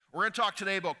We're going to talk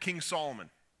today about King Solomon.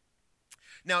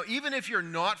 Now, even if you're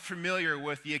not familiar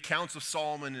with the accounts of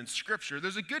Solomon in Scripture,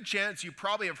 there's a good chance you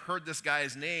probably have heard this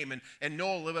guy's name and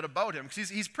know a little bit about him, because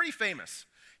he's pretty famous.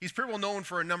 He's pretty well known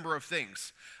for a number of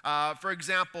things. For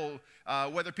example,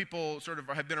 whether people sort of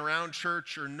have been around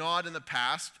church or not in the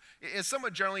past, it's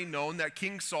somewhat generally known that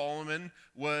King Solomon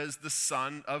was the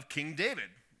son of King David.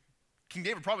 King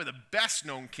David, probably the best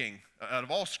known king out of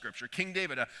all Scripture. King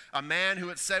David, a man who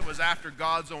it said was after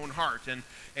God's own heart.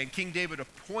 And King David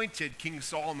appointed King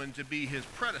Solomon to be his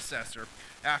predecessor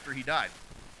after he died.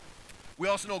 We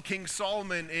also know King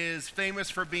Solomon is famous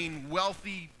for being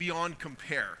wealthy beyond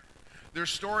compare. There's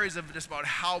stories of just about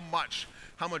how much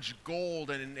gold,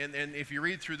 and if you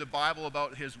read through the Bible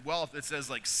about his wealth, it says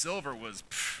like silver's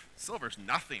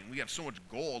nothing. We have so much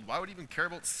gold. Why would he even care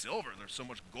about silver? There's so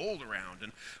much gold around.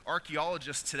 And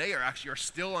archaeologists today are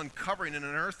still uncovering and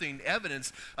unearthing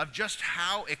evidence of just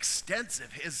how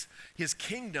extensive his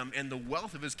kingdom and the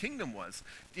wealth of his kingdom was.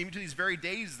 Even to these very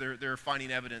days, they're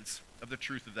finding evidence of the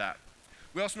truth of that.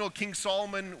 We also know King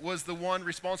Solomon was the one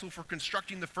responsible for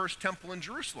constructing the first temple in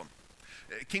Jerusalem.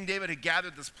 King David had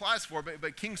gathered the supplies for it,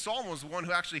 but King Solomon was the one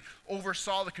who actually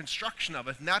oversaw the construction of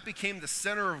it, and that became the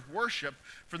center of worship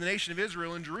for the nation of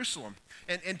Israel in Jerusalem.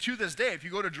 And to this day, if you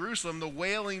go to Jerusalem, the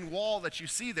Wailing Wall that you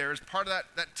see there is part of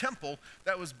that temple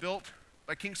that was built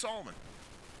by King Solomon.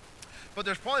 But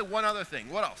there's probably one other thing.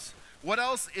 What else? What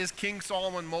else is King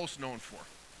Solomon most known for?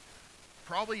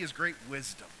 Probably his great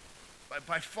wisdom.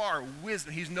 By far,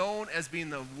 wisdom. He's known as being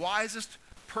the wisest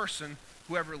person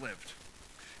who ever lived.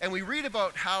 And we read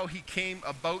about how he came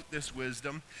about this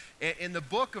wisdom in the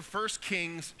book of 1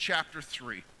 Kings chapter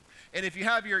 3. And if you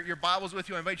have your Bibles with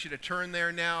you, I invite you to turn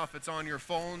there now. If it's on your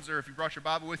phones or if you brought your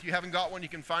Bible with you, you haven't got one, you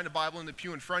can find a Bible in the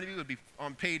pew in front of you. It would be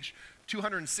on page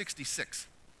 266.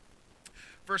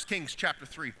 1 Kings chapter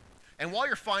 3. And while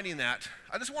you're finding that,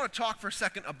 I just want to talk for a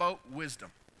second about wisdom.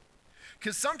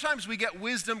 Because sometimes we get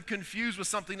wisdom confused with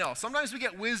something else. Sometimes we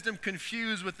get wisdom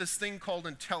confused with this thing called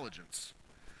intelligence.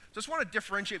 Just want to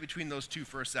differentiate between those two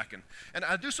for a second. And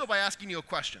I'll do so by asking you a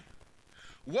question.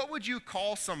 What would you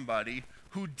call somebody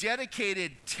who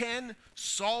dedicated 10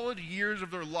 solid years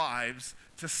of their lives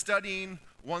to studying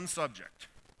one subject?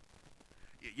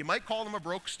 You might call them a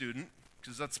broke student,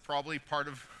 because that's probably part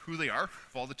of who they are,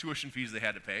 of all the tuition fees they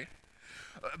had to pay.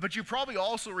 But you probably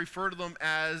also refer to them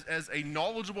as a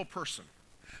knowledgeable person.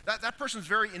 That person's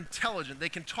very intelligent. They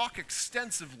can talk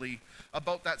extensively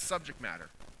about that subject matter.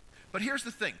 But here's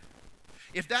the thing.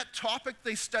 If that topic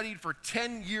they studied for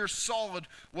 10 years solid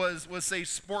was say,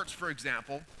 sports, for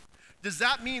example, does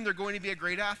that mean they're going to be a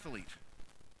great athlete?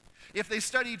 If they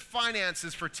studied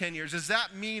finances for 10 years, does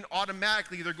that mean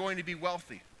automatically they're going to be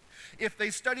wealthy? If they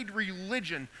studied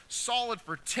religion solid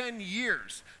for 10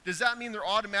 years, does that mean they're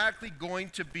automatically going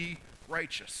to be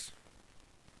righteous?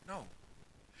 No.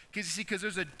 Because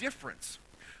there's a difference.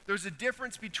 There's a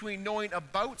difference between knowing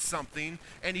about something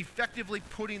and effectively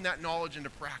putting that knowledge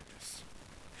into practice.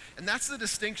 And that's the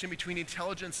distinction between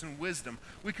intelligence and wisdom.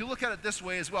 We could look at it this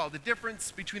way as well. The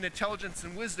difference between intelligence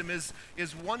and wisdom is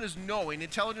one is knowing.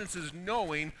 Intelligence is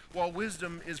knowing, while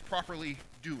wisdom is properly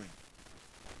doing.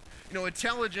 You know,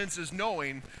 intelligence is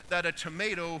knowing that a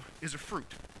tomato is a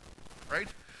fruit, right?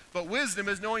 But wisdom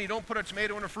is knowing you don't put a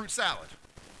tomato in a fruit salad.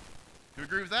 Do you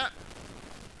agree with that?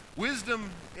 Wisdom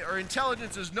or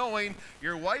intelligence is knowing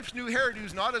your wife's new hairdo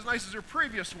is not as nice as her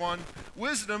previous one.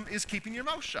 Wisdom is keeping your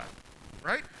mouth shut,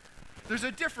 right? There's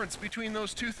a difference between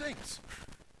those two things.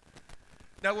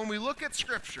 Now, when we look at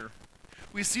Scripture,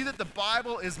 we see that the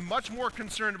Bible is much more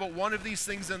concerned about one of these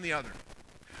things than the other.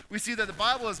 We see that the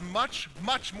Bible is much,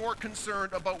 much more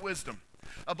concerned about wisdom,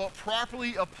 about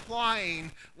properly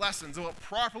applying lessons, about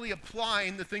properly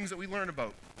applying the things that we learn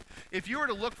about. If you were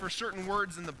to look for certain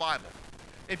words in the Bible,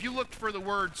 if you looked for the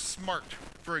word smart,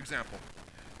 for example,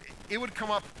 it would come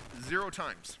up 0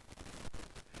 times.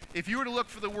 If you were to look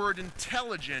for the word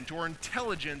intelligent or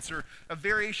intelligence or a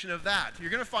variation of that, you're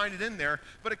going to find it in there,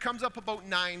 but it comes up about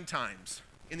 9 times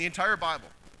in the entire Bible.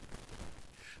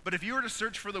 But if you were to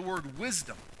search for the word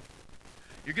wisdom,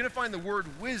 you're going to find the word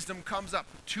wisdom comes up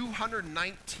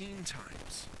 219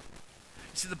 times.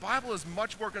 See, the Bible is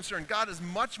much more concerned. God is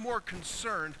much more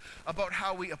concerned about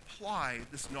how we apply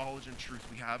this knowledge and truth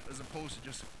we have as opposed to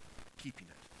just keeping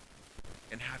it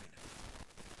and having it.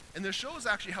 And this shows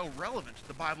actually how relevant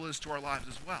the Bible is to our lives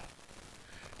as well.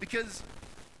 Because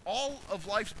all of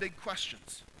life's big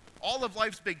questions, all of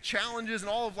life's big challenges, and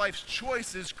all of life's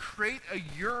choices create a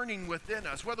yearning within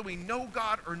us, whether we know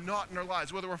God or not in our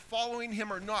lives, whether we're following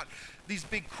Him or not. These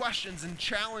big questions and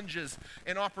challenges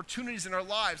and opportunities in our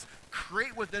lives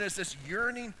create within us this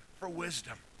yearning for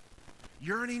wisdom.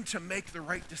 yearning to make the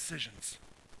right decisions.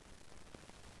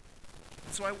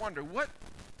 So I wonder, what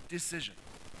decision,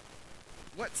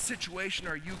 what situation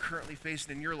are you currently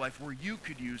facing in your life where you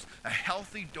could use a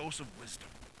healthy dose of wisdom?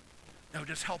 That would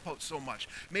just help out so much.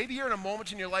 Maybe you're in a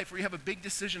moment in your life where you have a big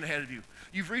decision ahead of you.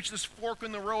 You've reached this fork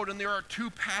in the road and there are two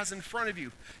paths in front of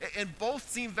you. And both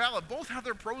seem valid. Both have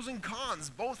their pros and cons.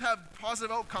 Both have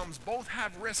positive outcomes. Both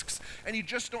have risks. And you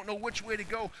just don't know which way to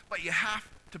go, but you have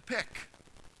to pick.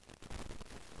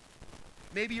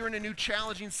 Maybe you're in a new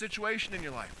challenging situation in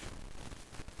your life.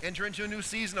 Enter into a new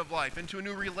season of life, into a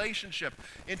new relationship,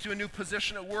 into a new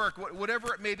position at work,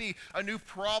 whatever it may be, a new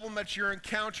problem that you're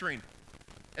encountering.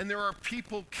 And there are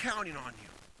people counting on you.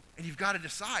 And you've got to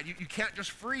decide. You can't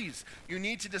just freeze. You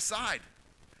need to decide.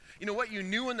 You know what you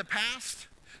knew in the past?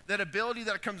 That ability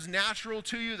that comes natural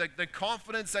to you, the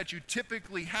confidence that you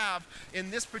typically have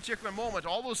in this particular moment,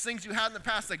 all those things you had in the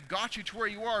past that got you to where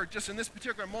you are, just in this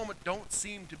particular moment, don't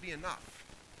seem to be enough.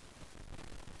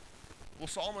 Well,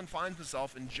 Solomon finds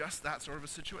himself in just that sort of a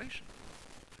situation.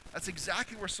 That's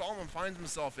exactly where Solomon finds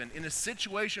himself in a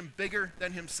situation bigger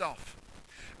than himself.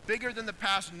 Bigger than the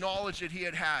past knowledge that he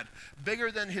had,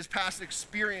 bigger than his past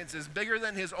experiences, bigger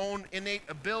than his own innate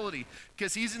ability,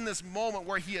 because he's in this moment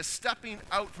where he is stepping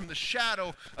out from the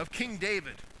shadow of King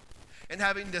David and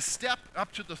having to step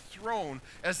up to the throne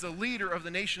as the leader of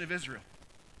the nation of Israel.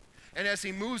 And as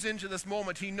he moves into this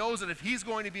moment, he knows that if he's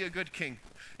going to be a good king,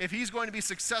 if he's going to be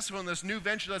successful in this new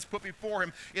venture that's put before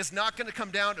him, it's not going to come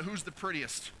down to who's the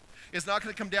prettiest. It's not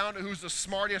going to come down to who's the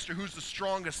smartest or who's the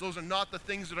strongest. Those are not the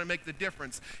things that are going to make the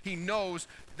difference. He knows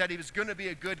that if he's going to be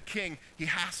a good king, he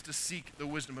has to seek the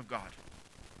wisdom of God.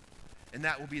 And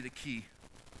that will be the key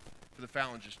for the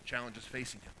challenges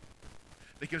facing him.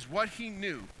 Because what he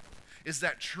knew is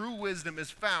that true wisdom is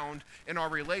found in our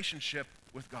relationship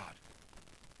with God.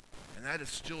 And that is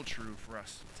still true for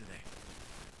us today,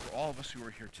 for all of us who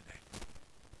are here today.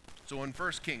 So in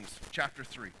 1 Kings chapter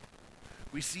 3,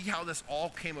 we see how this all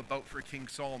came about for King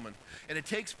Solomon. And it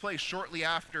takes place shortly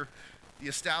after he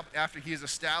is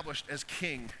established as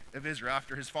king of Israel,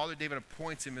 after his father David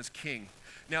appoints him as king.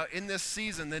 Now, in this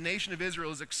season, the nation of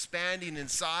Israel is expanding in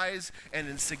size and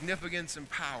in significance and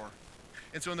power.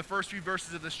 And so in the first few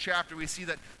verses of this chapter, we see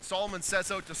that Solomon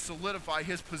sets out to solidify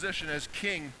his position as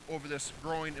king over this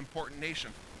growing, important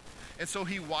nation. And so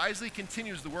he wisely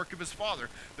continues the work of his father,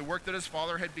 the work that his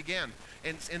father had began.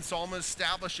 And Solomon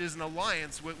establishes an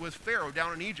alliance with Pharaoh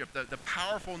down in Egypt, the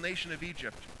powerful nation of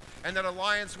Egypt. And that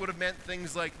alliance would have meant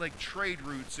things like trade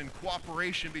routes and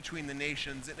cooperation between the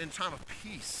nations in a time of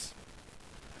peace.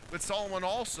 But Solomon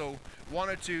also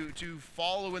wanted to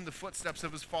follow in the footsteps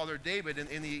of his father David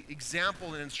in the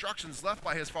example and instructions left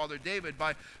by his father David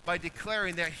by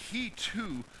declaring that he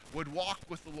too would walk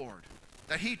with the Lord.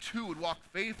 That he too would walk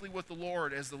faithfully with the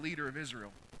Lord as the leader of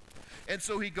Israel. And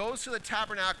so he goes to the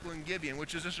tabernacle in Gibeon,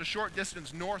 which is just a short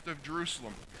distance north of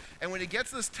Jerusalem. And when he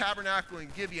gets to this tabernacle in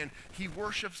Gibeon, he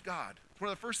worships God.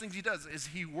 One of the first things he does is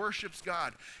he worships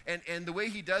God. And the way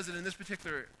he does it in this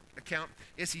particular account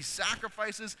is he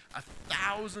sacrifices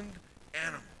 1,000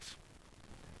 animals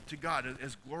to God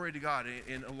as glory to God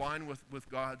in line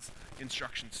with God's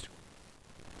instructions to him.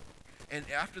 And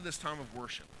after this time of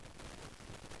worship,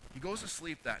 he goes to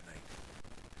sleep that night,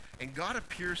 and God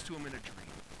appears to him in a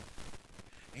dream.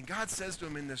 And God says to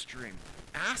him in this dream,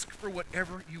 ask for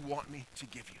whatever you want me to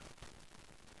give you.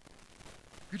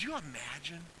 Could you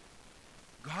imagine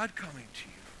God coming to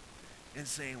you and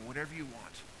saying, whatever you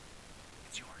want,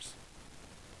 it's yours?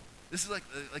 This is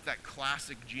like that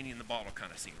classic genie in the bottle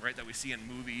kind of scene, right? That we see in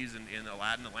movies and in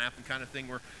Aladdin, the lamp and kind of thing,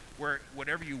 where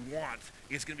whatever you want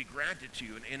is going to be granted to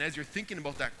you. And as you're thinking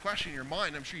about that question in your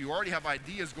mind, I'm sure you already have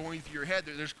ideas going through your head.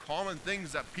 There's common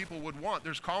things that people would want.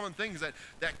 There's common things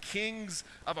that kings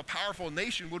of a powerful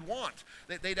nation would want.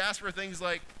 They'd ask for things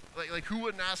like who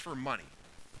wouldn't ask for money?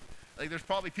 Like there's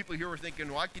probably people here who are thinking,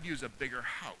 well, I could use a bigger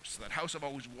house, that house I've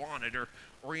always wanted, or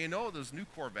those new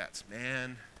Corvettes,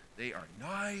 man, they are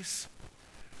nice,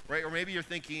 right? Or maybe you're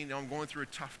thinking, I'm going through a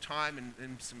tough time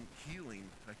and some healing.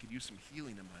 I could use some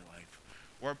healing in my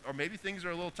life. Or maybe things are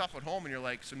a little tough at home and you're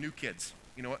like, some new kids.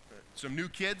 You know what? Some new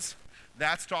kids,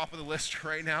 that's top of the list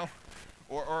right now.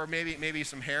 Or maybe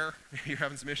some hair. Maybe you're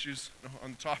having some issues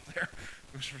on the top there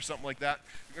for something like that.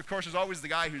 Of course, there's always the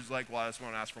guy who's like, well, I just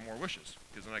want to ask for more wishes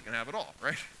because then I can have it all,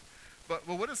 right? But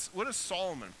what does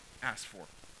Solomon ask for?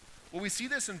 Well, we see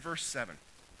this in verse 7.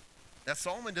 That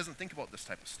Solomon doesn't think about this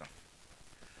type of stuff.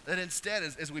 That instead,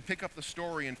 as we pick up the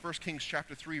story in 1 Kings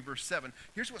chapter 3, verse 7,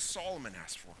 here's what Solomon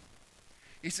asked for.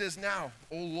 He says, now,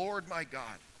 O Lord my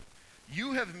God,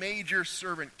 you have made your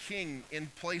servant king in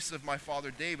place of my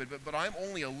father David, but I'm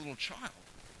only a little child.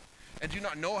 and do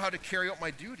not know how to carry out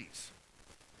my duties.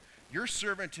 Your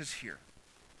servant is here,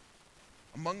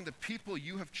 among the people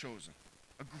you have chosen,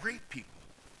 a great people,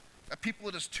 a people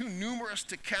that is too numerous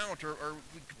to count or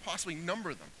we could possibly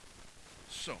number them.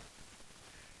 So,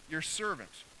 your servant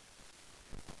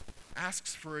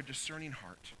asks for a discerning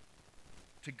heart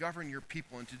to govern your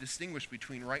people and to distinguish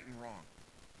between right and wrong.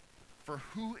 For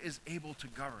who is able to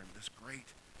govern this great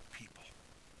people?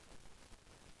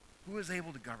 Who is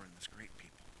able to govern this great people?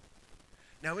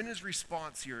 Now, in his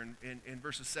response here in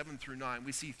verses 7 through 9,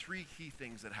 we see three key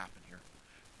things that happen here.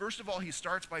 First of all, he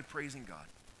starts by praising God.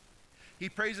 He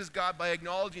praises God by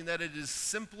acknowledging that it is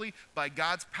simply by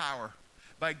God's power,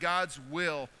 by God's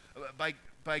will,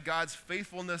 by God's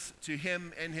faithfulness to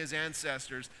him and his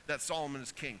ancestors that Solomon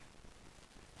is king.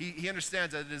 He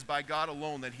understands that it is by God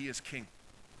alone that he is king.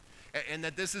 And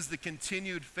that this is the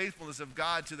continued faithfulness of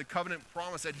God to the covenant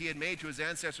promise that he had made to his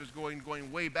ancestors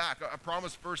going way back. A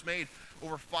promise first made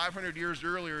over 500 years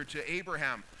earlier to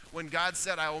Abraham when God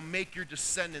said, I will make your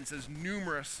descendants as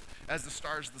numerous as the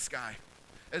stars of the sky,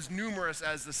 as numerous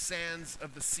as the sands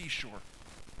of the seashore.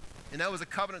 And that was a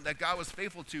covenant that God was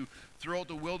faithful to throughout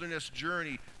the wilderness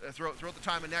journey, throughout the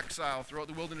time in exile, throughout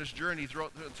the wilderness journey,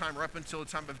 throughout the time right up until the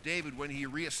time of David, when he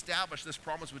reestablished this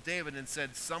promise with David and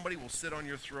said, somebody will sit on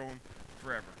your throne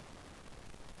forever.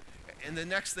 And the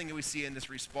next thing that we see in this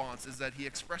response is that he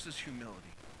expresses humility.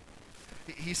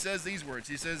 He says these words.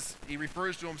 He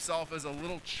refers to himself as a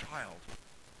little child.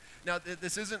 Now,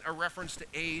 this isn't a reference to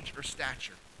age or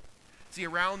stature. See,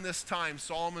 around this time,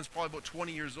 Solomon's probably about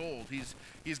 20 years old.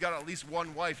 He's got at least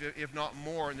one wife, if not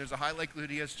more, and there's a high likelihood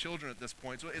he has children at this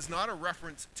point. So it's not a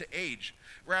reference to age.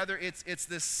 Rather, it's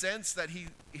this sense that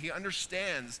he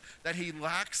understands that he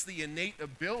lacks the innate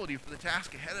ability for the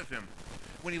task ahead of him.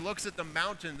 When he looks at the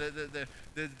mountain,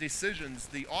 the decisions,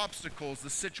 the obstacles, the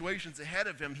situations ahead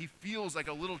of him, he feels like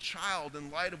a little child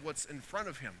in light of what's in front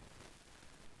of him.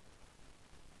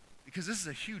 Because this is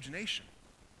a huge nation.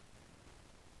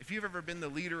 If you've ever been the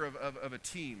leader of a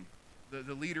team,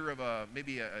 the leader of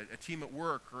maybe a team at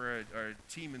work or a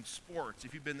team in sports,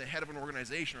 if you've been the head of an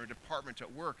organization or a department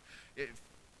at work,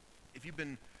 if you've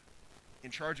been in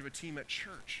charge of a team at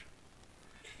church,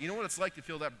 you know what it's like to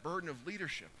feel that burden of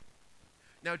leadership.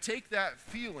 Now take that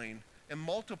feeling and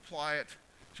multiply it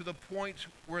to the point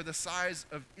where the size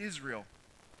of Israel,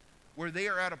 where they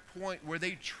are at a point where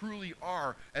they truly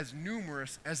are as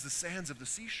numerous as the sands of the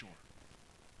seashore.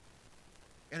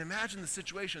 And imagine the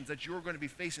situations that you're going to be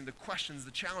facing, the questions,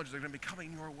 the challenges that are going to be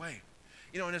coming your way.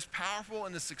 You know, and as powerful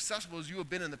and as successful as you have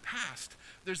been in the past,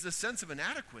 there's this sense of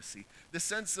inadequacy, this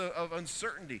sense of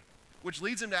uncertainty, which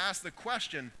leads him to ask the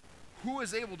question, who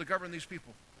is able to govern these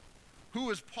people? Who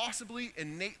is possibly,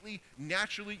 innately,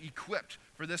 naturally equipped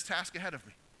for this task ahead of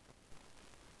me?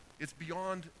 It's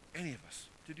beyond any of us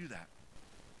to do that.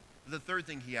 The third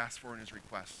thing he asks for in his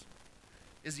request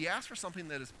is he asks for something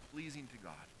that is pleasing to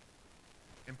God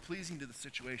and pleasing to the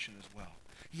situation as well.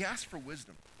 He asked for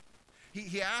wisdom.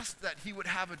 He asked that he would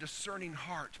have a discerning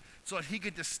heart so that he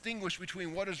could distinguish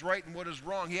between what is right and what is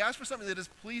wrong. He asked for something that is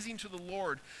pleasing to the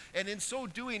Lord. And in so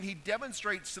doing, he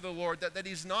demonstrates to the Lord that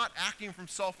he's not acting from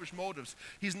selfish motives.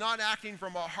 He's not acting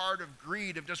from a heart of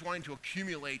greed, of just wanting to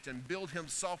accumulate and build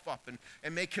himself up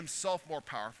and make himself more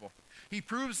powerful. He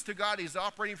proves to God he's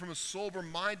operating from a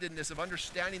sober-mindedness of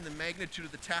understanding the magnitude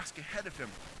of the task ahead of him.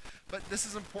 But this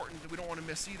is important that we don't want to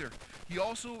miss either. He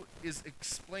also is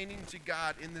explaining to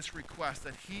God in this request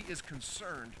that he is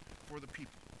concerned for the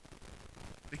people.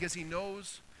 Because he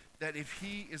knows that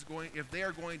if they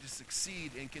are going to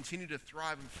succeed and continue to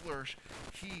thrive and flourish,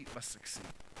 he must succeed.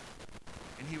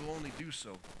 And he will only do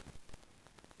so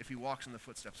if he walks in the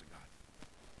footsteps of God,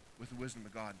 with the wisdom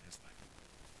of God in his life.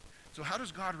 So how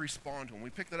does God respond to him? We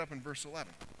pick that up in verse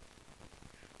 11.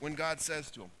 When God says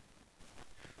to him,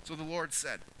 so the Lord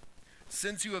said,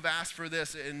 since you have asked for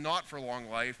this and not for long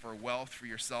life or wealth for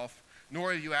yourself,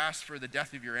 nor have you asked for the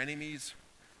death of your enemies,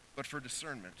 but for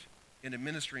discernment in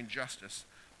administering justice,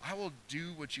 I will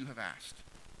do what you have asked,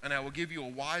 and I will give you a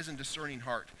wise and discerning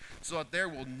heart, so that there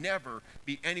will never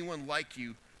be anyone like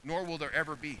you, nor will there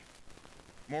ever be.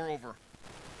 Moreover,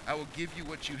 I will give you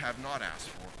what you have not asked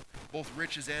for, both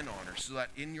riches and honor, so that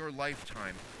in your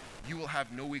lifetime you will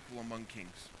have no equal among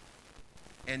kings.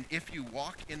 And if you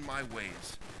walk in my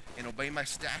ways and obey my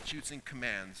statutes and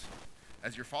commands,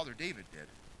 as your father David did,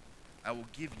 I will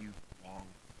give you long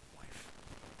life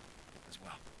as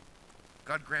well.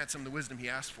 God grants him the wisdom he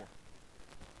asked for.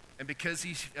 And because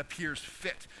he appears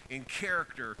fit in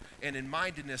character and in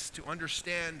mindedness to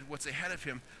understand what's ahead of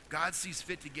him, God sees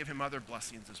fit to give him other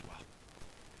blessings as well.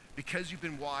 Because you've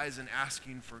been wise in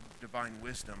asking for divine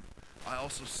wisdom, I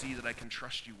also see that I can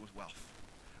trust you with wealth.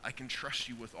 I can trust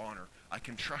you with honor. I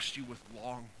can trust you with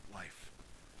long life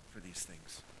for these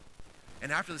things.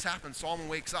 And after this happens, Solomon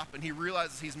wakes up and he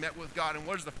realizes he's met with God. And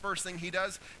what is the first thing he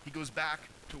does? He goes back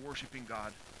to worshiping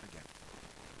God again.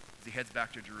 He heads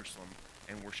back to Jerusalem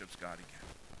and worships God again.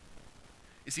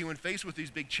 You see, when faced with these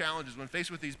big challenges, when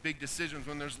faced with these big decisions,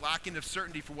 when there's lacking of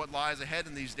certainty for what lies ahead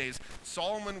in these days,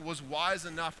 Solomon was wise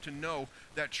enough to know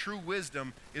that true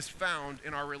wisdom is found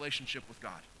in our relationship with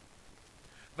God.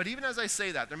 But even as I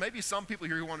say that, there may be some people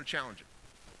here who want to challenge it.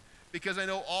 Because I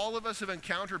know all of us have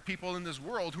encountered people in this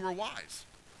world who are wise.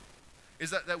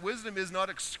 Is that wisdom is not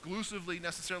exclusively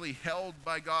necessarily held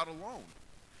by God alone.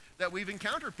 That we've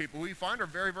encountered people who we find are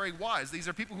very, very wise. These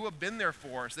are people who have been there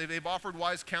for us. They've offered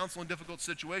wise counsel in difficult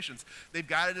situations. They've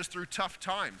guided us through tough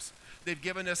times. They've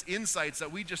given us insights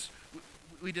that we just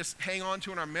hang on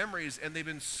to in our memories, and they've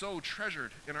been so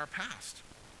treasured in our past.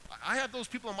 I have those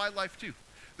people in my life too.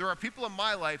 There are people in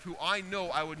my life who I know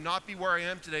I would not be where I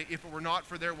am today if it were not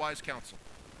for their wise counsel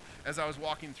as I was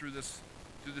walking through this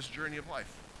journey of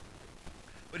life.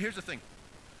 But here's the thing.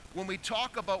 When we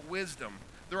talk about wisdom,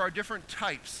 there are different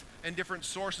types and different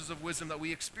sources of wisdom that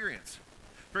we experience.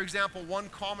 For example, one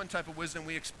common type of wisdom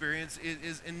we experience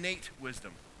is innate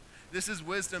wisdom. This is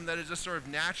wisdom that is just sort of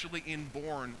naturally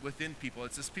inborn within people.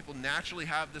 It's just people naturally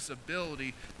have this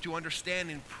ability to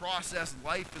understand and process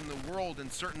life in the world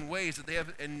in certain ways, that they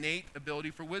have innate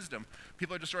ability for wisdom.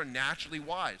 People are just sort of naturally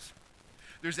wise.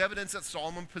 There's evidence that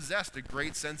Solomon possessed a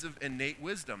great sense of innate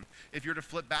wisdom. If you're to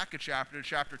flip back a chapter to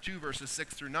chapter 2, verses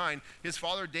 6 through 9, his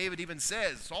father David even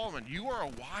says, Solomon, you are a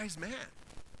wise man.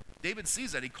 David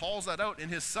sees that. He calls that out in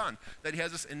his son, that he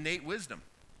has this innate wisdom.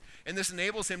 And this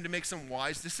enables him to make some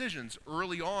wise decisions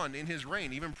early on in his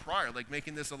reign, even prior, like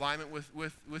making this alignment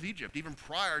with Egypt, even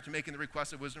prior to making the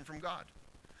request of wisdom from God.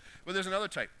 But there's another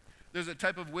type. There's a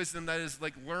type of wisdom that is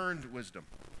like learned wisdom.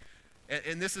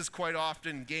 And this is quite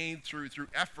often gained through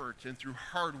effort and through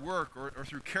hard work or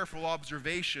through careful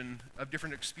observation of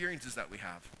different experiences that we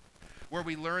have, where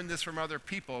we learn this from other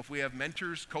people. If we have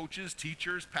mentors, coaches,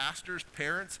 teachers, pastors,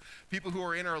 parents, people who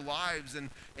are in our lives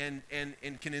and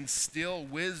can instill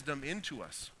wisdom into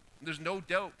us. There's no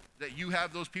doubt that you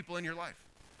have those people in your life.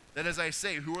 That, as I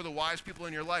say, who are the wise people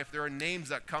in your life? There are names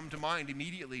that come to mind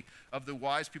immediately of the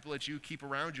wise people that you keep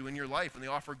around you in your life, and they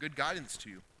offer good guidance to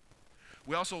you.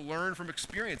 We also learn from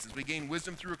experiences. We gain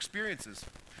wisdom through experiences.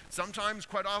 Sometimes,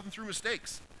 quite often, through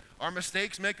mistakes. Our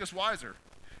mistakes make us wiser.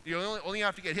 You only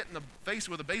have to get hit in the face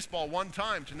with a baseball one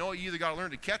time to know you either got to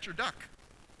learn to catch or duck,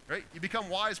 right? You become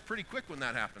wise pretty quick when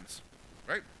that happens,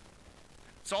 right?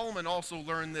 Solomon also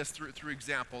learned this through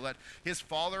example, that his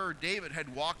father David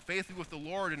had walked faithfully with the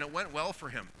Lord and it went well for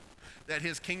him, that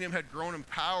his kingdom had grown in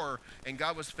power and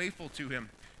God was faithful to him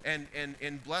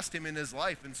and blessed him in his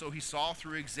life. And so he saw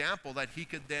through example that he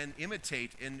could then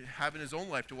imitate and have in his own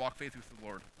life to walk faithfully with the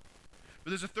Lord. But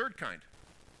there's a third kind.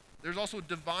 There's also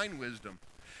divine wisdom.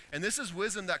 And this is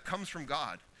wisdom that comes from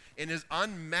God and is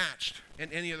unmatched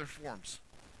in any other forms.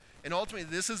 And ultimately,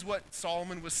 this is what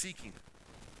Solomon was seeking.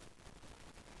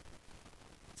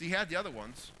 See, he had the other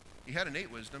ones. He had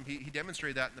innate wisdom. He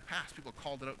demonstrated that in the past. People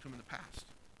called it out to him in the past.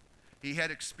 He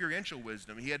had experiential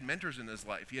wisdom. He had mentors in his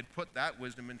life. He had put that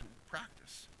wisdom into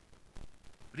practice.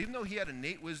 But even though he had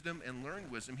innate wisdom and learned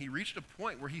wisdom, he reached a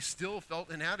point where he still felt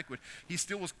inadequate. He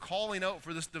still was calling out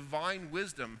for this divine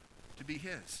wisdom to be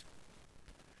his.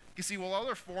 You see, while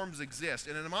other forms exist,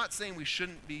 and I'm not saying we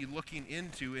shouldn't be looking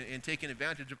into and taking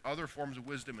advantage of other forms of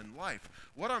wisdom in life,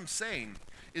 what I'm saying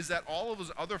is that all of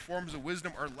those other forms of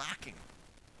wisdom are lacking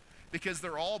because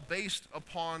they're all based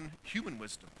upon human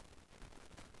wisdom.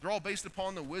 They're all based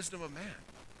upon the wisdom of man,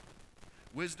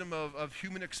 wisdom of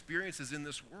human experiences in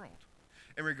this world.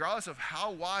 And regardless of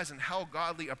how wise and how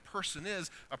godly a person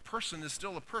is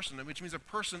still a person, which means a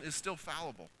person is still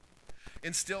fallible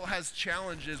and still has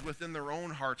challenges within their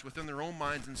own hearts, within their own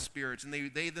minds and spirits. And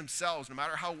they themselves, no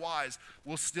matter how wise,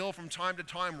 will still from time to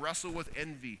time wrestle with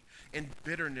envy and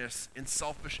bitterness and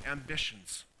selfish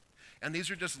ambitions. And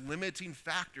these are just limiting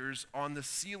factors on the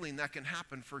ceiling that can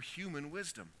happen for human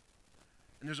wisdom.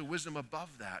 And there's a wisdom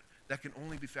above that can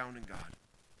only be found in God.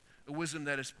 A wisdom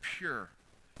that is pure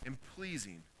and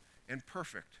pleasing and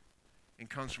perfect and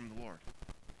comes from the Lord.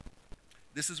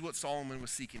 This is what Solomon was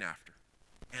seeking after.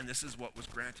 And this is what was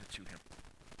granted to him.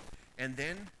 And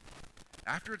then,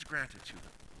 after it's granted to him,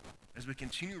 as we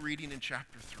continue reading in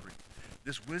chapter 3,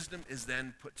 this wisdom is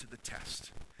then put to the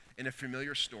test in a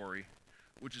familiar story,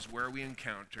 which is where we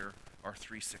encounter our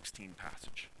 3:16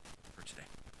 passage for today.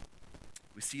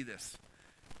 We see this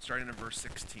starting in verse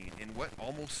 16, in what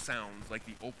almost sounds like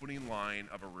the opening line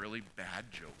of a really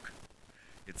bad joke.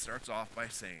 It starts off by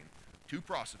saying, 2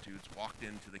 prostitutes walked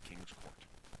into the king's court.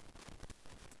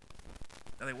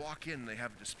 Now they walk in and they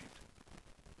have a dispute.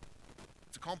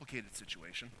 It's a complicated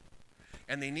situation,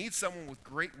 and they need someone with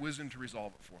great wisdom to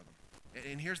resolve it for them.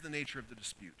 And here's the nature of the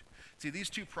dispute. See, these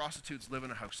 2 prostitutes live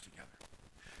in a house together,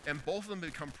 and both of them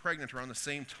become pregnant around the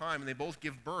same time, and they both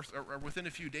give birth within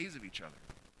a few days of each other.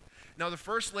 Now, the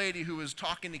first lady who is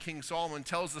talking to King Solomon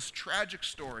tells this tragic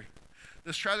story.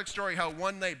 This tragic story how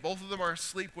one night both of them are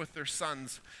asleep with their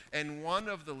sons, and one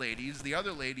of the ladies, the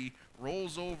other lady,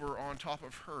 rolls over on top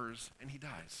of hers, and he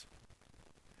dies.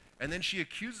 And then she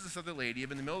accuses this other lady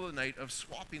of, in the middle of the night, of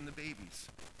swapping the babies.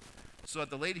 So that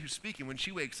the lady who's speaking, when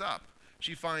she wakes up,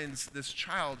 she finds this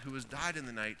child who has died in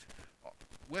the night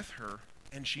with her,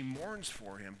 and she mourns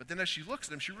for him. But then as she looks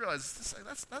at him, she realizes,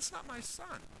 that's not my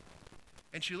son.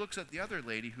 And she looks at the other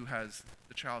lady who has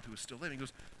the child who is still living and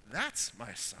goes, that's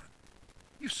my son.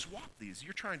 You swapped these.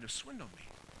 You're trying to swindle me.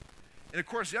 And of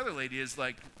course, the other lady is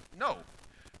like, no,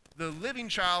 the living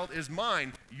child is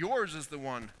mine. Yours is the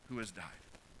one who has died.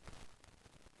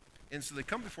 And so they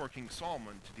come before King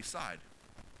Solomon to decide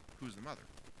who's the mother.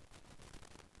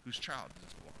 Whose child does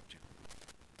this belong to?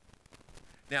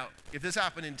 Now, if this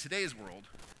happened in today's world,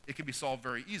 it can be solved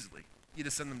very easily. You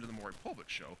just send them to the Maury Povich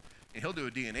show, and he'll do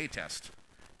a DNA test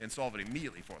and solve it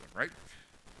immediately for them, right?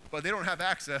 But they don't have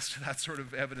access to that sort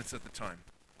of evidence at the time.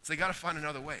 So they got to find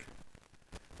another way.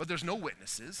 But there's no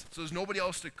witnesses, so there's nobody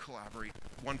else to collaborate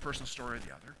one person's story or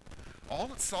the other. All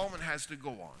that Solomon has to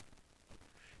go on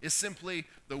is simply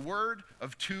the word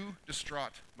of 2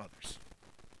 distraught mothers.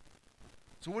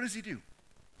 So what does he do?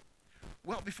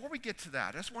 Well, before we get to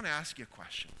that, I just want to ask you a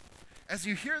question. As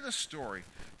you hear this story,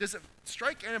 does it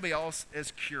strike anybody else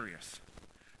as curious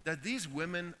that these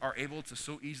women are able to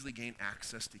so easily gain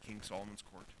access to King Solomon's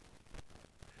court?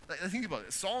 Think about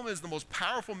it. Solomon is the most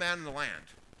powerful man in the land.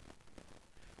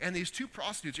 And these 2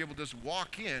 prostitutes are able to just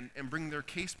walk in and bring their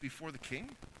case before the king?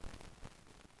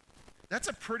 That's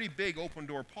a pretty big open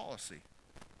door policy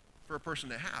for a person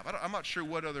to have. I'm not sure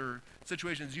what other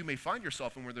situations you may find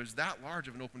yourself in where there's that large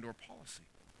of an open door policy.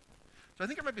 So I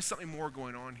think there might be something more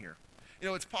going on here. You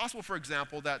know, it's possible, for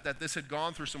example, that this had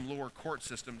gone through some lower court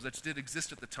systems that did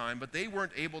exist at the time, but they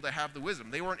weren't able to have the wisdom.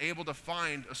 They weren't able to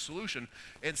find a solution,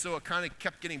 and so it kind of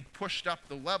kept getting pushed up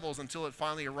the levels until it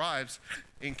finally arrives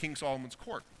in King Solomon's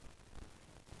court.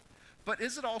 But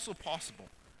is it also possible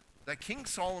that King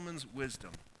Solomon's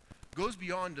wisdom goes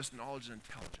beyond just knowledge and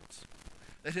intelligence?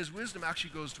 That his wisdom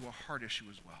actually goes to a heart issue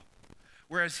as well.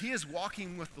 Whereas he is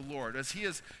walking with the Lord, as he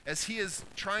is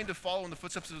trying to follow in the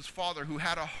footsteps of his father who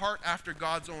had a heart after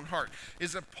God's own heart,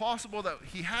 is it possible that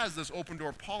he has this open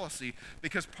door policy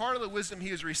because part of the wisdom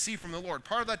he has received from the Lord,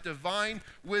 part of that divine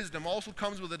wisdom also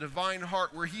comes with a divine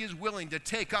heart where he is willing to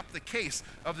take up the case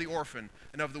of the orphan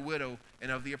and of the widow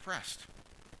and of the oppressed.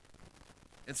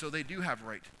 And so they do have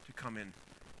right to come in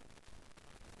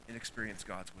and experience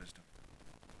God's wisdom.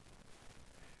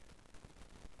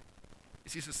 You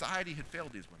see, society had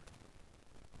failed these women.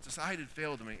 Society had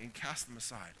failed them and cast them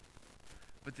aside.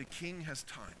 But the king has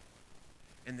time,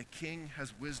 and the king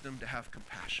has wisdom to have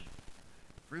compassion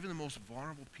for even the most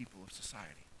vulnerable people of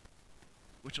society,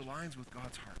 which aligns with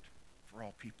God's heart for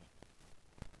all people.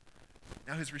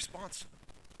 Now his response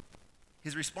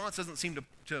doesn't seem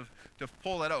to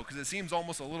pull that out because it seems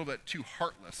almost a little bit too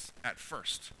heartless at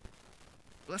first.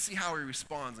 But let's see how he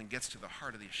responds and gets to the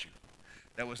heart of the issue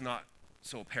that was not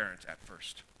so apparent at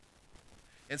first.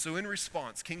 And so in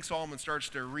response, King Solomon starts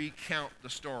to recount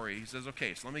the story. He says,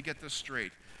 okay, so let me get this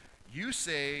straight. You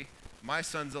say my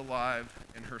son's alive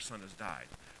and her son has died.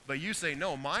 But you say,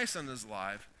 no, my son is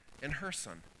alive and her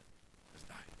son has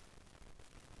died.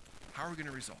 How are we going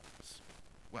to resolve this?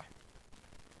 Well,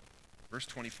 verse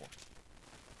 24.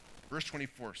 Verse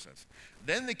 24 says,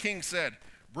 then the king said,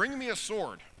 bring me a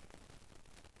sword.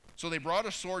 So they brought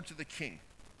a sword to the king.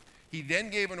 He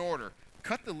then gave an order,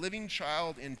 cut the living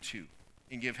child in 2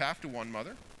 and give half to one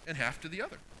mother and half to the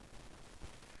other.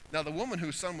 Now the woman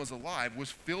whose son was alive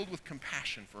was filled with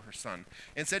compassion for her son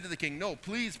and said to the king, no,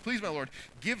 please, my lord,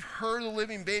 give her the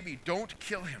living baby. Don't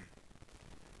kill him.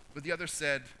 But the other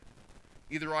said,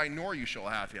 neither I nor you shall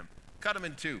have him. Cut him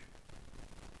in 2.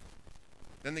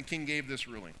 Then the king gave this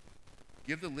ruling.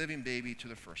 Give the living baby to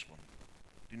the first woman.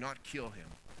 Do not kill him,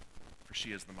 for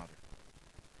she is the mother.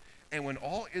 And when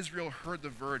all Israel heard the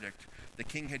verdict the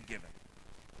king had given,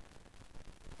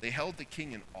 they held the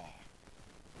king in awe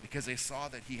because they saw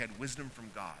that he had wisdom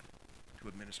from God to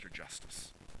administer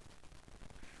justice.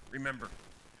 Remember,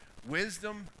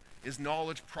 wisdom is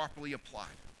knowledge properly applied.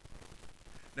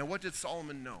 Now, what did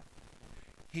Solomon know?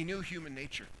 He knew human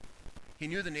nature. He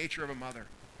knew the nature of a mother.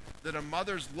 that a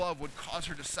mother's love would cause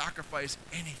her to sacrifice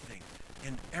anything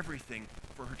and everything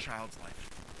for her child's life.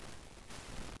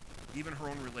 Even her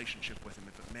own relationship with him,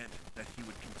 if it meant that he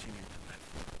would continue to live.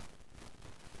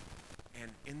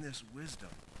 And in this wisdom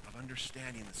of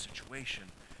understanding the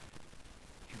situation,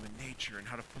 human nature, and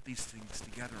how to put these things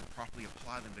together and properly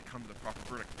apply them to come to the proper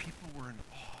verdict, people were in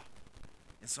awe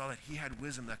and saw that he had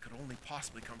wisdom that could only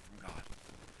possibly come from God.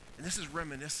 And this is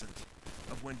reminiscent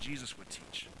of when Jesus would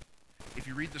teach. If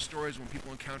you read the stories when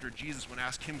people encountered Jesus, when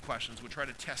asked him questions, would try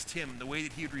to test him, the way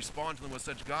that he would respond to them was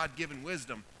such God-given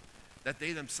wisdom that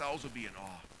they themselves would be in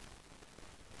awe.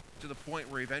 To the point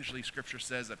where eventually Scripture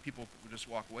says that people would just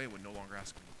walk away, would no longer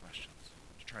ask him questions,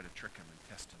 to try to trick him and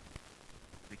test him,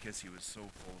 because he was so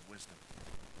full of wisdom.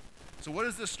 So what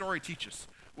does this story teach us?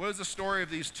 What is the story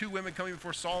of these two women coming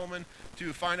before Solomon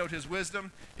to find out his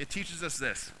wisdom? It teaches us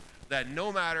this, that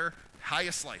no matter how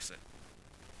you slice it,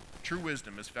 true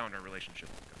wisdom is found in our relationship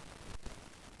with God.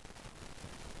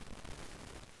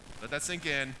 Let that sink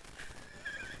in.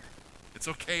 It's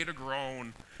okay to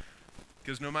groan,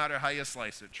 because no matter how you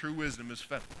slice it, true wisdom is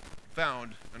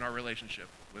found in our relationship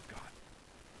with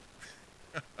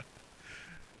God.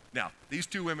 Now, these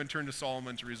two women turn to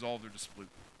Solomon to resolve their dispute,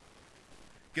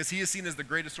 because he is seen as the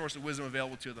greatest source of wisdom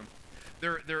available to them.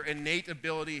 Their innate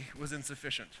ability was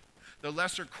insufficient. The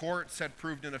lesser courts had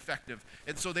proved ineffective,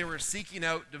 and so they were seeking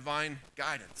out divine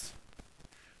guidance.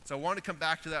 So I want to come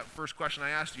back to that first question I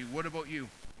asked you. What about you?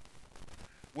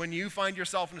 When you find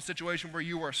yourself in a situation where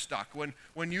you are stuck,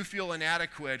 when you feel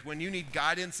inadequate, when you need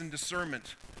guidance and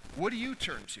discernment, what do you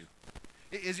turn to?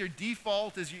 Is your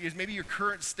default, is maybe your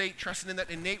current state trusting in that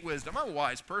innate wisdom? I'm a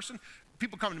wise person.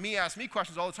 People come to me, ask me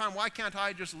questions all the time. Why can't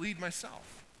I just lead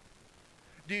myself?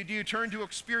 Do you turn to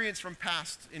experience from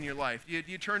past in your life? Do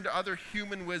you turn to other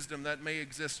human wisdom that may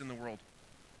exist in the world?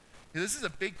 This is a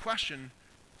big question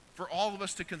for all of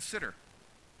us to consider.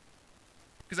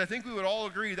 Because I think we would all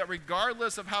agree that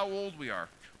regardless of how old we are,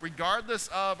 regardless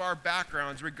of our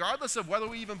backgrounds, regardless of whether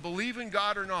we even believe in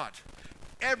God or not,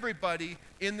 everybody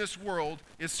in this world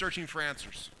is searching for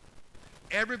answers.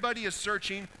 Everybody is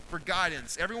searching for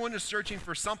guidance. Everyone is searching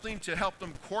for something to help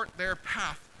them court their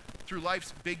path through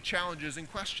life's big challenges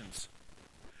and questions.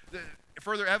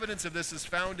 Further evidence of this is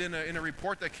found in a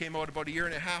report that came out about a year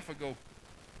and a half ago.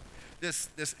 This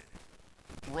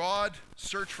broad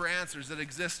search for answers that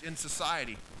exist in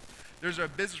society. There's a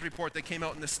business report that came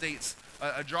out in the States,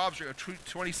 a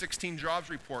 2016 jobs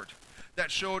report that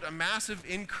showed a massive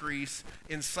increase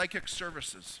in psychic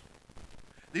services.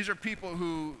 These are people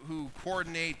who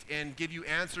coordinate and give you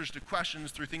answers to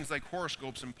questions through things like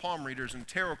horoscopes and palm readers and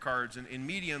tarot cards and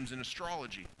mediums and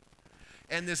astrology.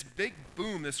 And this big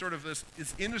boom, this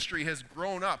industry has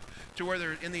grown up to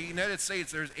where in the United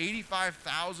States there's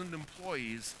 85,000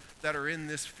 employees that are in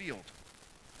this field,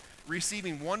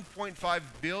 receiving $1.5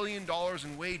 billion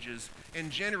in wages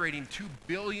and generating $2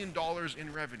 billion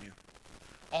in revenue,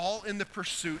 all in the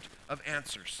pursuit of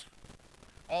answers,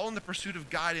 all in the pursuit of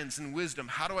guidance and wisdom.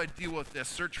 How do I deal with this,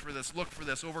 search for this, look for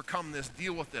this, overcome this,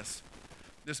 deal with this?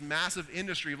 This massive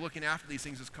industry of looking after these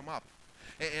things has come up.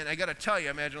 And I got to tell you,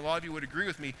 I imagine a lot of you would agree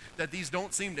with me that these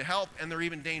don't seem to help, and they're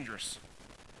even dangerous.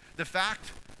 The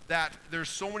fact that there's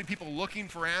so many people looking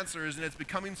for answers and it's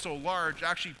becoming so large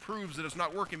actually proves that it's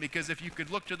not working, because if you could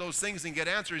look to those things and get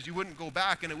answers, you wouldn't go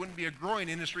back, and it wouldn't be a growing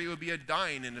industry, it would be a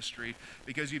dying industry,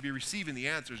 because you'd be receiving the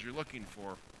answers you're looking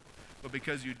for. But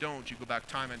because you don't, you go back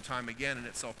time and time again, and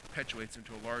it self-perpetuates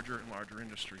into a larger and larger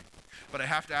industry. But I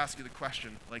have to ask you the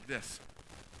question like this.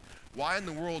 Why in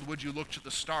the world would you look to the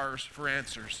stars for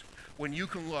answers when you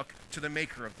can look to the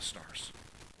maker of the stars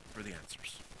for the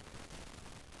answers?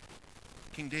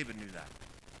 King David knew that.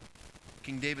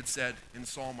 King David said in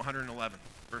Psalm 111,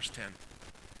 verse 10,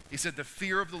 he said, "The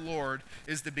fear of the Lord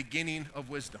is the beginning of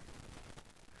wisdom,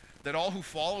 that all who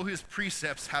follow his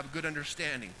precepts have good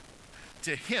understanding.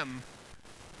 To him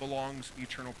belongs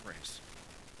eternal praise."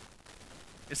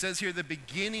 It says here, the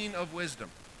beginning of wisdom.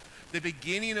 The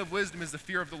beginning of wisdom is the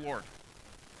fear of the Lord.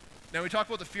 Now, we talk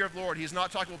about the fear of the Lord. He's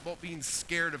not talking about being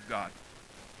scared of God.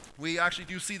 We actually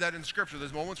do see that in Scripture.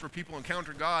 There's moments where people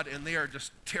encounter God and they are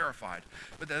just terrified.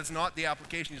 But that's not the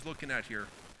application he's looking at here.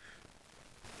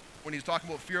 When he's talking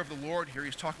about fear of the Lord here,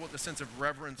 he's talking about the sense of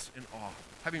reverence and awe.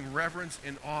 Having reverence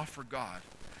and awe for God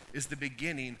is the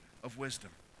beginning of wisdom.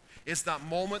 It's that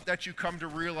moment that you come to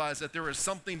realize that there is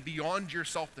something beyond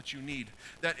yourself that you need,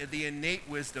 that the innate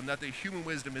wisdom, that the human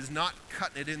wisdom is not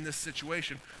cutting it in this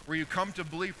situation, where you come to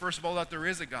believe, first of all, that there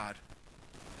is a God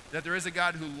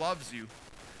who loves you,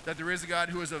 that there is a God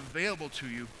who is available to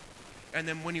you, and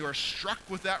then when you are struck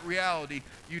with that reality,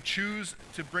 you choose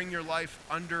to bring your life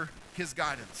under his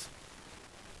guidance.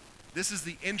 This is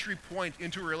the entry point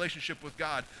into a relationship with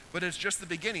God, but it's just the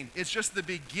beginning. It's just the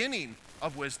beginning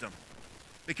of wisdom.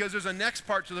 Because there's a next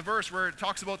part to the verse where it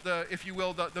talks about the, if you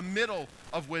will, the middle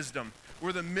of wisdom.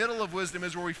 Where the middle of wisdom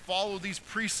is where we follow these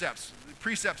precepts.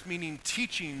 Precepts meaning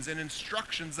teachings and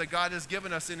instructions that God has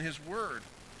given us in his word.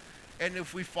 And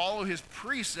if we follow his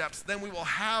precepts, then we will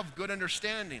have good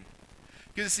understanding.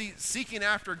 Because see, seeking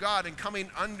after God and coming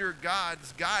under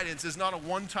God's guidance is not a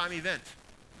one-time event.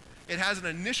 It has an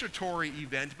initiatory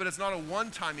event, but it's not a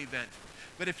one-time event.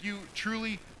 But if you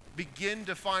truly begin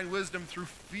to find wisdom through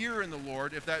fear in the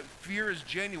Lord, if that fear is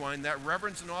genuine, that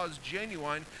reverence and awe is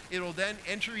genuine, it will then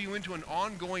enter you into an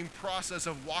ongoing process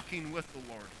of walking with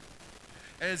the Lord.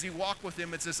 And as you walk with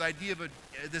him, it's this idea of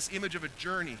this image of a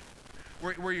journey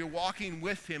where you're walking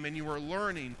with him and you are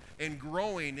learning and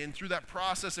growing. And through that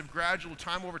process of gradual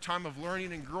time over time of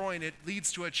learning and growing, it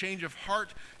leads to a change of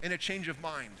heart and a change of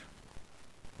mind.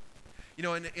 You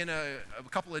know, in a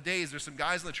couple of days, there's some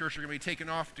guys in the church who are going to be taken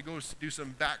off to go do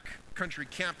some backcountry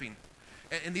camping.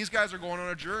 And these guys are going on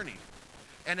a journey.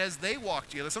 And as they walk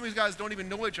together, some of these guys don't even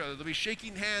know each other. They'll be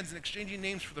shaking hands and exchanging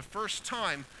names for the first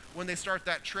time when they start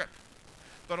that trip.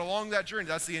 But along that journey,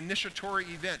 that's the initiatory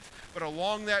event. But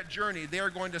along that journey, they are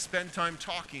going to spend time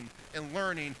talking and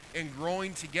learning and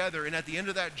growing together. And at the end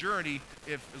of that journey,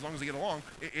 as long as they get along,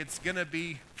 it's going to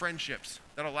be friendships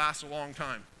that'll last a long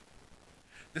time.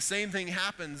 The same thing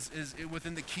happens is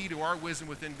within the key to our wisdom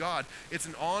within God. It's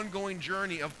an ongoing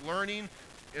journey of learning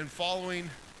and following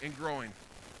and growing.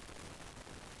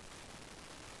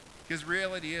 Because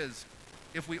reality is,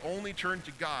 if we only turn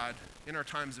to God in our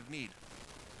times of need,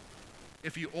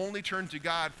 if you only turn to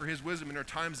God for his wisdom in our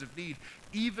times of need,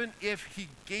 even if he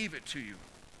gave it to you,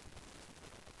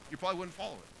 you probably wouldn't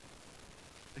follow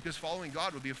it. Because following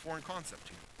God would be a foreign concept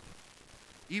to you.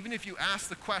 Even if you asked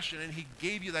the question and he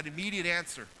gave you that immediate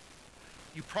answer,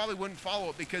 you probably wouldn't follow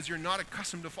it because you're not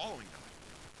accustomed to following God.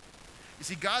 You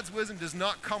see, God's wisdom does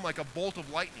not come like a bolt of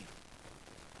lightning.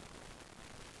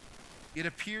 It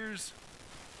appears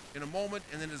in a moment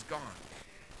and then is gone.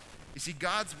 You see,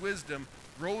 God's wisdom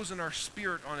grows in our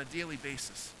spirit on a daily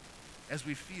basis as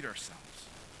we feed ourselves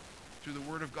through the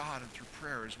Word of God and through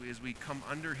prayer, as we come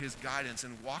under his guidance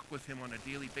and walk with him on a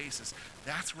daily basis.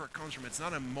 That's where it comes from. It's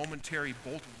not a momentary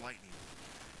bolt of lightning.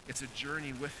 It's a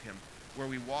journey with him where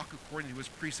we walk according to his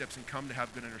precepts and come to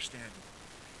have good understanding.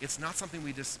 It's not something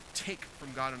we just take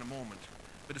from God in a moment,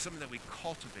 but it's something that we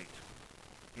cultivate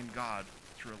in God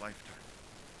through a lifetime.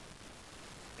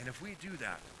 And if we do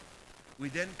that, we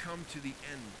then come to the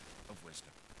end of wisdom,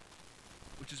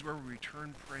 which is where we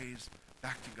return praise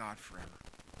back to God forever.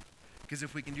 Because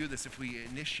if we can do this, if we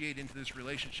initiate into this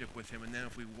relationship with him, and then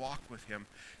if we walk with him,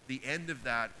 the end of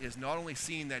that is not only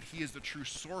seeing that he is the true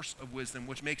source of wisdom,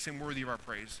 which makes him worthy of our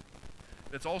praise,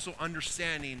 but it's also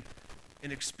understanding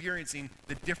and experiencing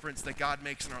the difference that God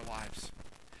makes in our lives.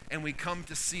 And we come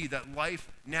to see that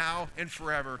life now and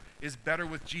forever is better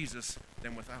with Jesus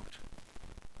than without.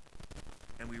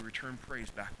 And we return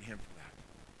praise back to him for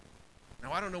that.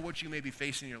 Now, I don't know what you may be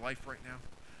facing in your life right now.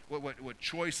 What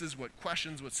choices, what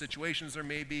questions, what situations there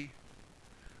may be.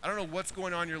 I don't know what's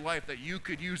going on in your life that you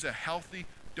could use a healthy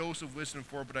dose of wisdom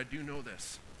for, but I do know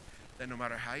this, that no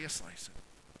matter how you slice it,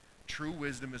 true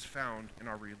wisdom is found in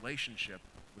our relationship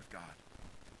with God.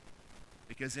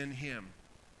 Because in him,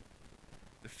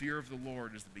 the fear of the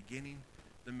Lord is the beginning,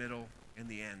 the middle, and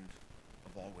the end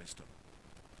of all wisdom.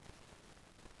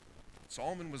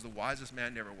 Solomon was the wisest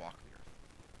man to ever walk the earth,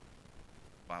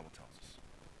 the Bible tells us.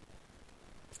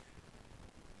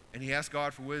 And he asked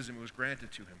God for wisdom. It was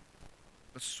granted to him.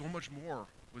 But so much more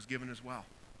was given as well.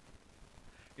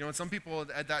 You know, and some people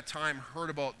at that time heard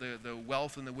about the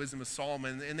wealth and the wisdom of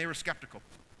Solomon, and they were skeptical.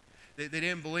 They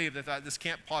didn't believe that this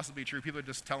can't possibly be true. People are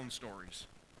just telling stories.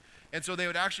 And so they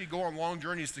would actually go on long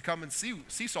journeys to come and see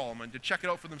Solomon, to check it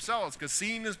out for themselves, because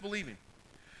seeing is believing.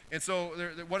 And so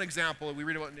one example that we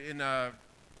read about in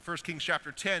 1 Kings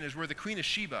chapter 10 is where the Queen of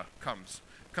Sheba comes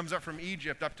up from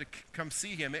Egypt up to come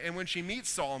see him. And when she meets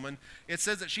Solomon, it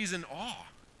says that she's in awe.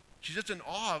 She's just in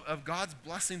awe of God's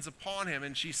blessings upon him,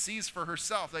 and she sees for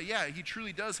herself that, yeah, he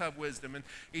truly does have wisdom, and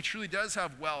he truly does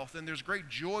have wealth, and there's great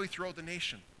joy throughout the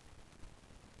nation.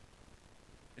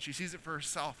 And she sees it for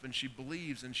herself, and she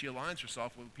believes, and she aligns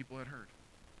herself with what people had heard.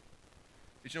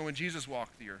 But you know, when Jesus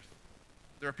walked the earth,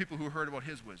 there are people who heard about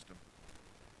his wisdom,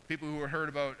 people who heard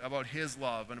about his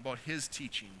love and about his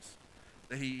teachings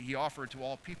that he offered to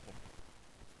all people.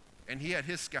 And he had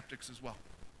his skeptics as well.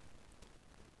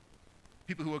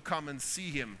 People who would come and see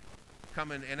him,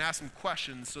 come and ask him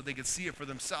questions so they could see it for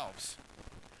themselves.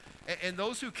 And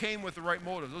those who came with the right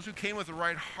motives, those who came with the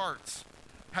right hearts,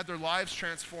 had their lives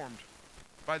transformed.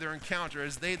 by their encounter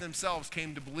as they themselves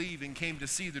came to believe and came to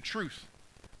see the truth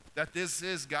that this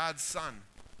is God's Son,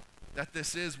 that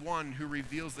this is one who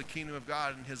reveals the kingdom of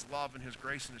God and his love and his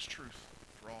grace and his truth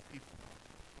for all people.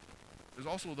 There's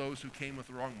also those who came with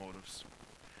the wrong motives,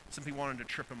 simply wanted to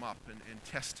trip him up and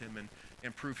test him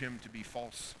and prove him to be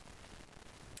false.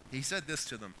 He said this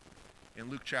to them in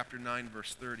Luke chapter 9,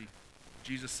 verse 30.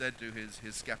 Jesus said to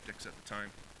his skeptics at the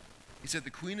time, he said,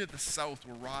 "The queen of the south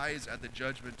will rise at the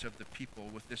judgment of the people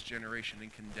with this generation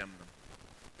and condemn them.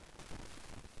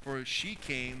 For she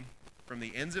came from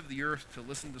the ends of the earth to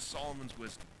listen to Solomon's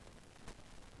wisdom.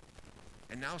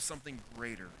 And now something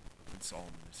greater than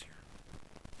Solomon is here."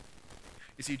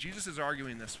 You see, Jesus is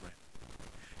arguing this way.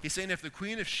 He's saying if the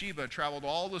queen of Sheba traveled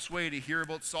all this way to hear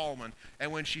about Solomon,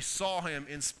 and when she saw him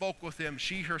and spoke with him,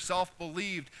 she herself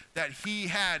believed that he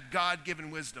had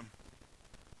God-given wisdom,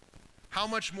 how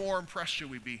much more impressed should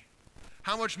we be?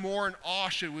 How much more in awe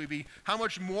should we be? How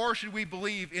much more should we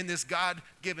believe in this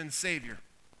God-given Savior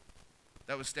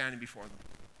that was standing before them?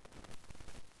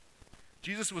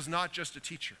 Jesus was not just a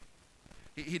teacher.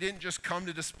 He didn't just come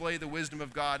to display the wisdom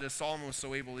of God as Solomon was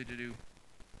so able to do.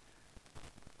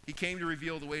 He came to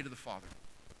reveal the way to the Father.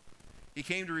 He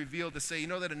came to reveal, to say, you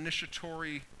know that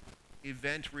initiatory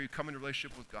event where you come into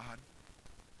relationship with God?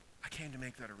 I came to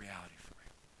make that a reality for you.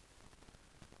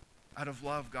 Out of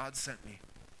love, God sent me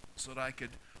so that I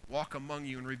could walk among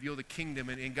you and reveal the kingdom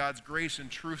and God's grace and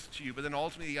truth to you. But then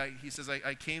ultimately, he says,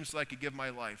 I came so I could give my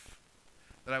life,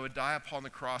 that I would die upon the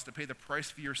cross to pay the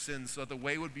price for your sins so that the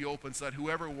way would be open, so that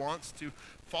whoever wants to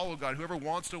follow God, whoever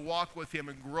wants to walk with him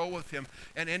and grow with him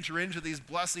and enter into these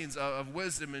blessings of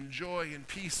wisdom and joy and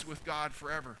peace with God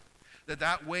forever,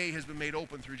 that way has been made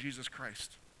open through Jesus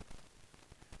Christ.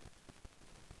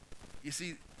 You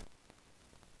see,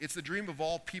 it's the dream of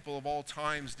all people of all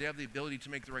times to have the ability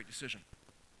to make the right decision.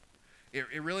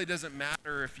 It really doesn't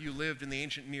matter if you lived in the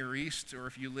ancient Near East or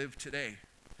if you live today.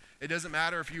 It doesn't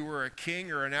matter if you were a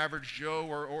king or an average Joe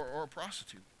or a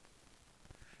prostitute.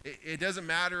 It doesn't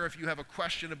matter if you have a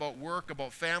question about work,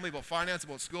 about family, about finance,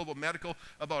 about school, about medical,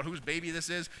 about whose baby this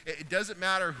is. It doesn't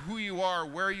matter who you are,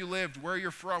 where you lived, where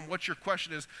you're from, what your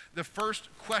question is. The first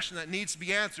question that needs to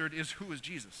be answered is, who is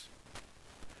Jesus?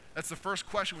 That's the first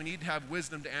question we need to have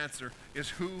wisdom to answer, is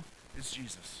who is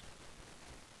Jesus?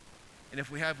 And if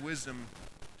we have wisdom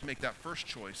to make that first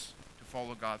choice, to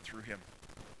follow God through him,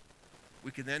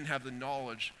 we can then have the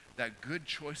knowledge that good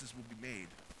choices will be made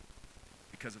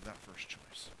because of that first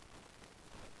choice.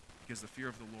 Because the fear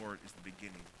of the Lord is the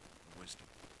beginning of wisdom.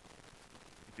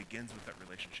 It begins with that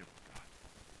relationship with God.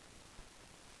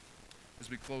 As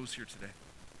we close here today,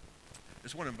 I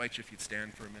just want to invite you, if you'd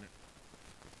stand for a minute.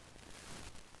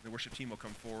 The worship team will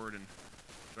come forward and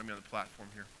join me on the platform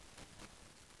here.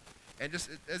 And just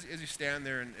as you stand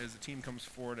there and as the team comes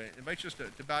forward, I invite you just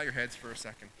to bow your heads for a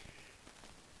second.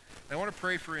 I want to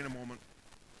pray for you in a moment.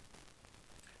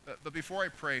 But before I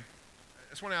pray, I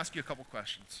just want to ask you a couple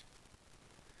questions.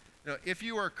 Now, if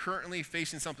you are currently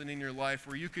facing something in your life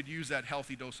where you could use that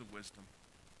healthy dose of wisdom,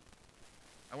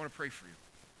 I want to pray for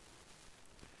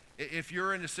you. If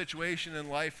you're in a situation in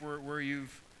life where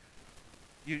you've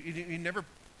never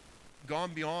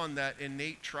gone beyond that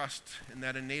innate trust and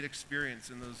that innate experience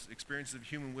and those experiences of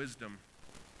human wisdom,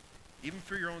 even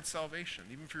for your own salvation,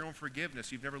 even for your own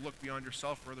forgiveness, you've never looked beyond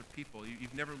yourself or other people.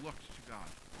 You've never looked to God.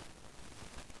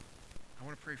 I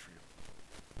want to pray for you.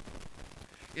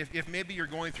 If maybe you're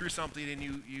going through something and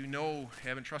you know, I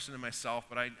haven't trusted in myself,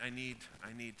 but I need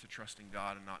to trust in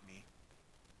God and not me,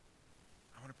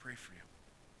 I want to pray for you.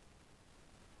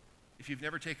 If you've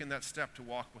never taken that step to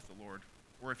walk with the Lord,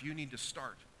 or if you need to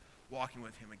start walking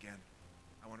with him again,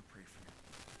 I want to pray for you.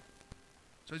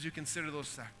 So as you consider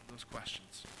those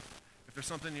questions, if there's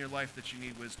something in your life that you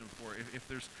need wisdom for,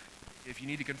 if you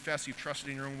need to confess you've trusted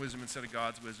in your own wisdom instead of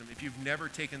God's wisdom, if you've never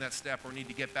taken that step or need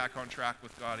to get back on track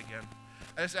with God again,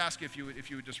 I just ask you if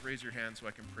you would just raise your hand so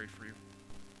I can pray for you.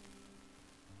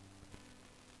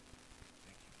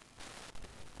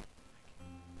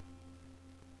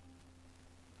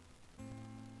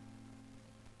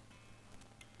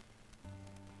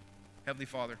 Heavenly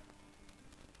Father,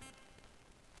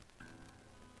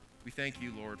 we thank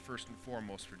you, Lord, first and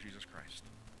foremost for Jesus Christ,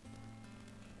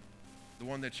 the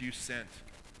one that you sent,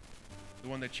 the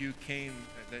one that you came,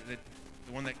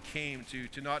 the one that came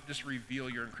to not just reveal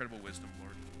your incredible wisdom,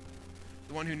 Lord,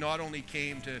 the one who not only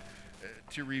came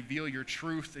to reveal your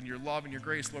truth and your love and your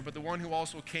grace, Lord, but the one who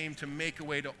also came to make a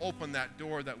way to open that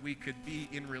door that we could be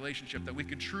in relationship, that we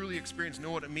could truly experience,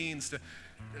 know what it means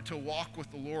to walk with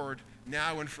the Lord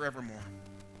now and forevermore.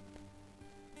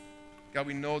 God,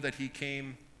 we know that he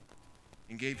came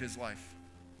and gave his life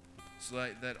so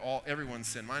that everyone's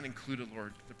sin, mine included,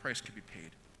 Lord, the price could be paid.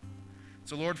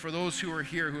 So, Lord, for those who are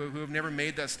here who have never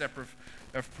made that step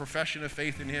of profession of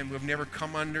faith in him, who have never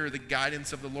come under the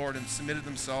guidance of the Lord and submitted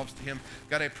themselves to him,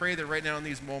 God, I pray that right now in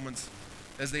these moments,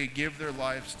 as they give their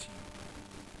lives to you,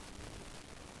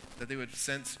 that they would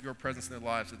sense your presence in their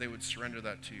lives, that they would surrender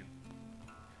that to you.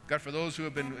 God, for those who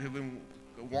have been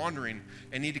wandering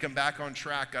and need to come back on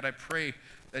track, God, I pray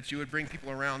that you would bring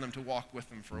people around them to walk with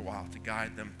them for a while, to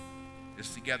guide them.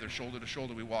 As together, shoulder to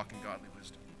shoulder, we walk in godly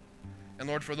wisdom. And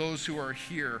Lord, for those who are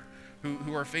here,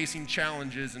 who are facing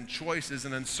challenges and choices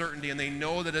and uncertainty, and they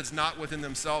know that it's not within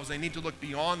themselves, they need to look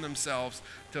beyond themselves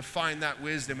to find that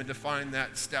wisdom and to find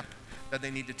that step that they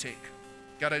need to take.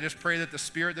 God, I just pray that the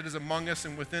Spirit that is among us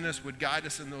and within us would guide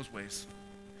us in those ways,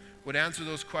 would answer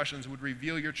those questions, would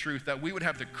reveal your truth, that we would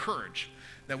have the courage,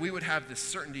 that we would have the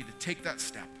certainty to take that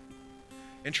step.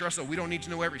 And trust that we don't need to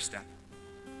know every step.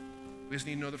 We just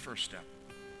need to know the first step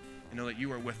and know that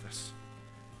you are with us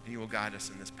and you will guide us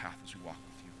in this path as we walk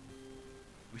with you.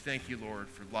 We thank you, Lord,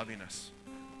 for loving us,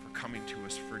 for coming to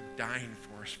us, for dying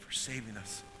for us, for saving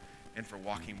us, and for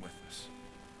walking with us.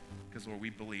 Because, Lord, we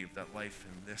believe that life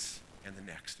in this and the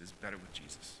next is better with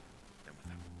Jesus than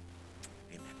without.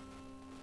 Amen.